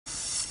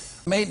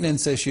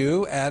Maintenance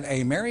issue at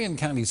a Marion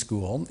County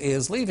school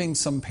is leaving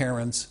some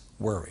parents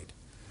worried.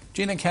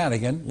 Gina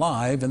Cadigan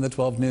live in the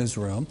 12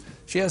 newsroom.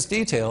 She has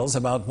details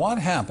about what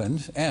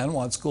happened and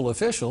what school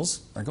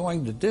officials are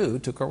going to do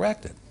to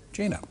correct it.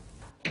 Gina.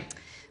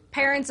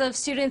 Parents of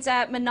students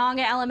at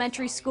Monongah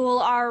Elementary School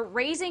are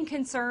raising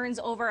concerns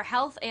over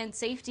health and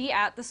safety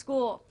at the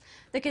school.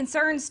 The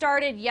concerns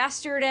started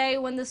yesterday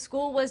when the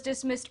school was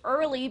dismissed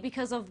early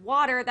because of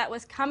water that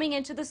was coming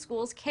into the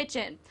school's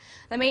kitchen.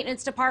 The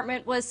maintenance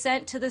department was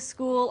sent to the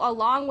school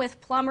along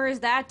with plumbers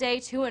that day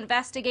to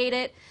investigate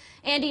it.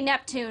 Andy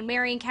Neptune,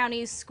 Marion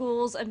County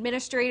Schools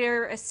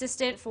Administrator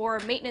Assistant for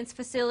Maintenance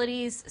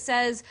Facilities,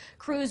 says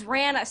crews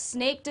ran a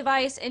snake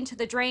device into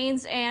the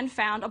drains and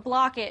found a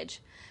blockage.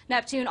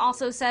 Neptune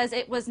also says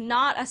it was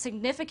not a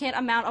significant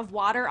amount of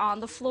water on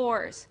the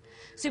floors.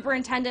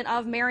 Superintendent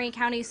of Marion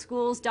County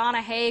Schools,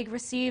 Donna Haig,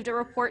 received a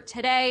report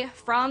today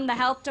from the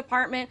health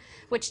department,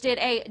 which did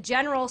a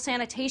general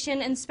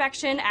sanitation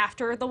inspection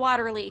after the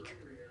water leak.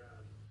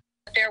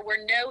 There were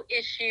no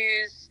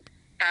issues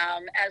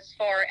as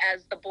far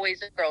as the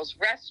boys and girls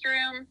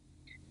restroom,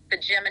 the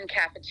gym and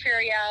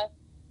cafeteria.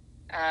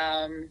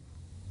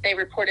 They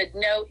reported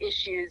no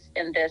issues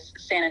in this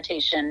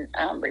sanitation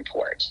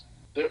report.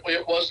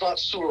 It was not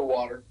sewer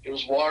water. It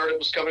was water that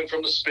was coming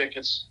from the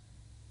spigots.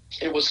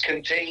 It was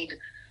contained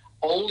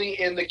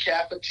only in the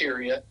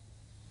cafeteria,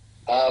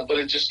 but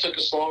it just took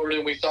us longer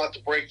than we thought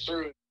to break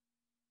through.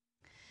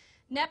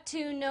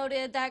 Neptune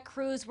noted that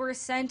crews were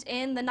sent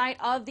in the night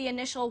of the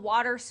initial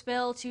water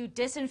spill to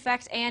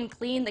disinfect and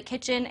clean the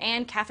kitchen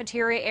and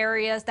cafeteria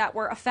areas that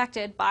were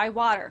affected by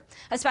water.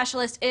 A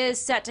specialist is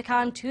set to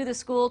come to the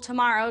school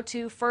tomorrow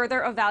to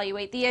further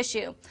evaluate the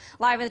issue.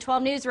 Live in the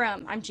 12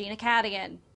 newsroom, I'm Gina Cadigan.